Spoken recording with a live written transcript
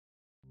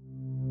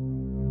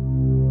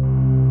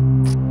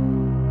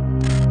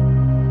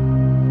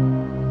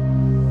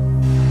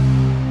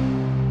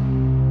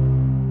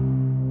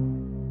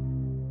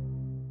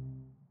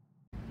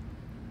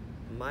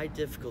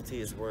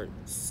difficulties weren't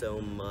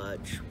so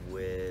much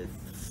with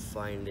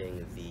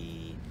finding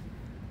the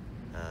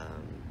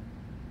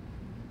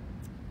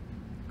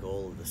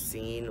goal of the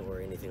scene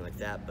or anything like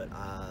that, but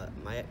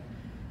my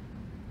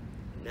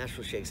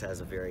Nashville Shakes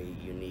has a very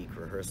unique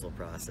rehearsal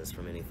process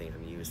from anything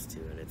I'm used to,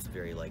 and it's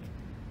very like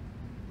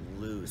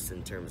loose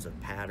in terms of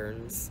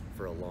patterns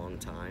for a long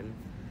time.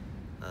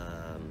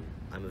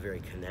 I'm a very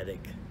kinetic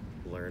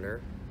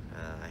learner.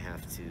 I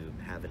have to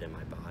have it in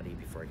my body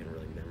before I can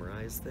really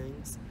memorize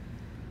things.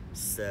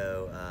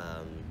 So,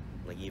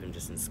 like even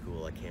just in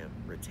school, I can't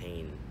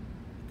retain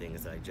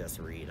things that I just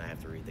read. I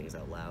have to read things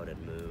out loud and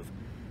move.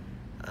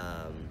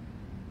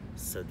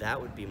 So that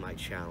would be my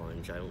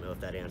challenge. I don't know if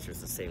that answers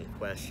the same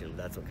question, but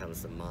that's what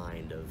comes to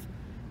mind of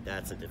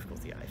that's a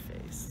difficulty I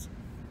faced.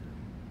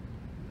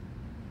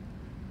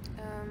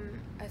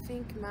 I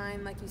think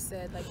mine, like you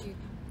said, like you,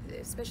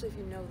 especially if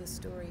you know the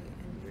story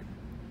and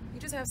you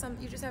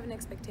just have an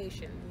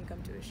expectation when you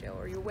come to a show,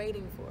 or you're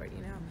waiting for it,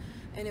 you know.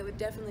 And it would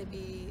definitely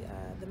be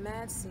the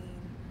mad scene,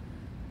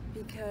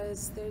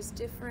 because there's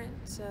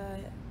different.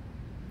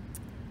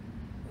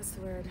 What's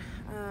the word?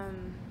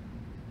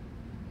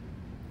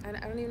 I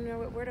don't even know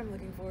what word I'm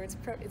looking for. It's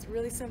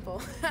really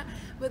simple,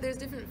 but there's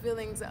different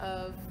feelings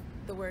of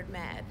the word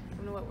mad. I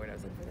don't know what word I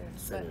was looking for there.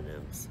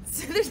 Synonyms.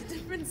 So there's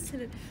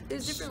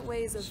different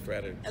ways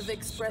of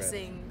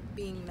expressing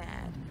being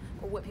mad,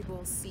 or what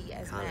people see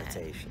as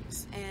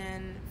connotations. Mad.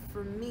 And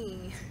for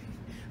me,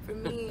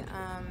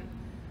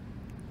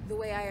 the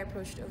way I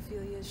approached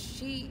Ophelia,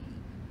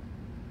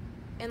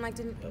 and like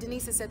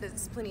Denise has said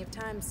this plenty of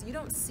times, you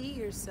don't see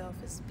yourself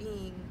as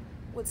being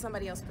what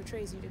somebody else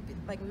portrays you to be,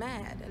 like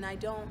mad. And I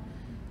don't,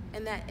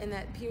 in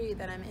that period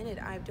that I'm in it,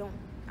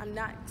 I'm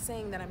not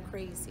saying that I'm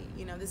crazy.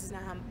 You know, this is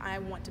not how I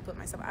want to put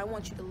myself. I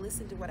want you to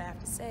listen to what I have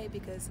to say,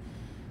 because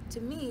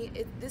to me,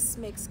 this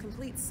makes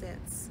complete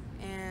sense.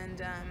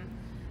 And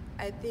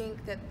I think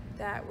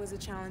that was a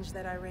challenge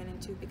that I ran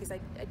into, because I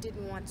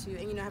didn't want to,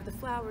 and you know, have the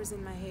flowers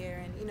in my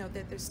hair, and you know,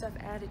 that there's stuff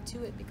added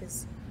to it,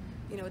 because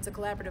you know, it's a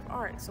collaborative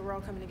art, so we're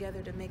all coming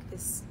together to make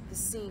this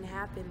scene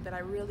happen. But I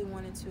really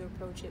wanted to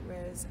approach it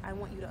whereas I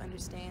want you to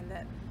understand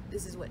that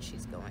this is what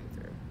she's going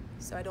through.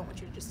 So I don't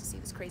want you just to see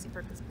this crazy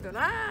person going,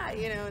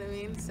 you know what I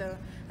mean? So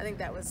I think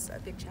that was a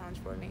big challenge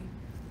for me.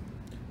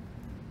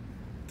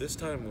 This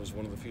time was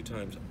one of the few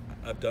times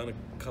I've done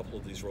a couple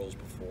of these roles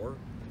before,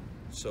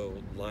 so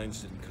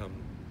lines didn't come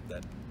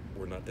that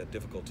were not that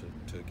difficult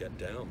to get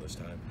down this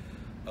time.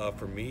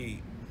 For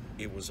me,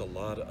 it was a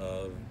lot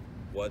of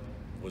what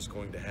was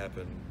going to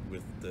happen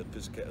with the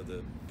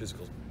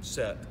physical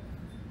set,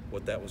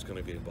 what that was going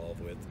to be involved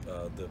with,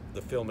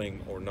 the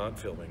filming or not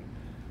filming,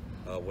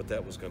 what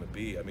that was going to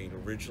be. I mean,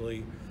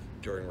 originally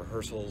during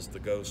rehearsals, the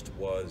ghost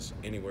was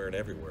anywhere and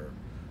everywhere.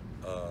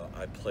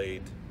 I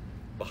played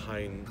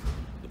behind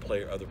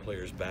the other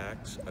players'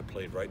 backs. I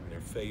played right in their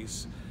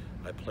face.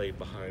 I played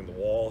behind the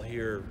wall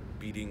here,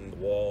 beating the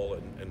wall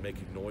and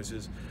making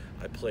noises.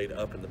 I played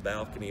up in the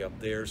balcony up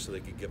there so they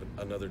could give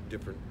another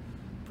different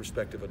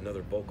perspective,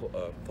 another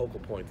focal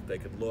point that they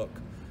could look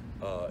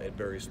at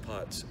various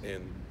spots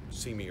and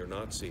see me or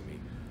not see me.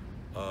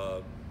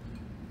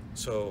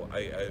 So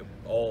I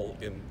all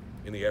in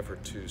the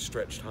effort to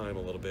stretch time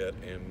a little bit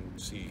and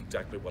see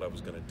exactly what I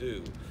was going to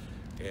do,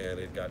 and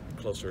it got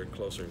closer and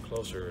closer and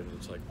closer, and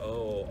it's like,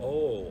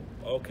 oh,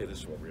 okay, this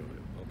is what we're going to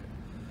do.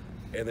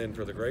 Okay. And then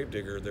for the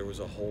Gravedigger, there was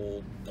a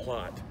whole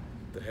plot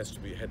that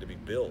had to be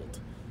built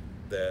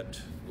that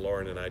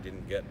Lauren and I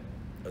didn't get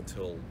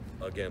until,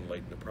 again,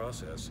 late in the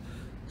process.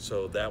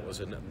 So that was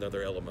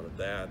another element of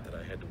that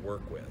I had to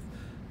work with.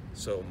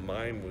 So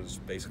mine was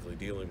basically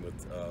dealing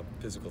with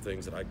physical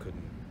things that I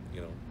couldn't,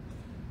 you know,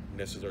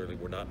 necessarily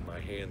were not in my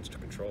hands to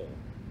control.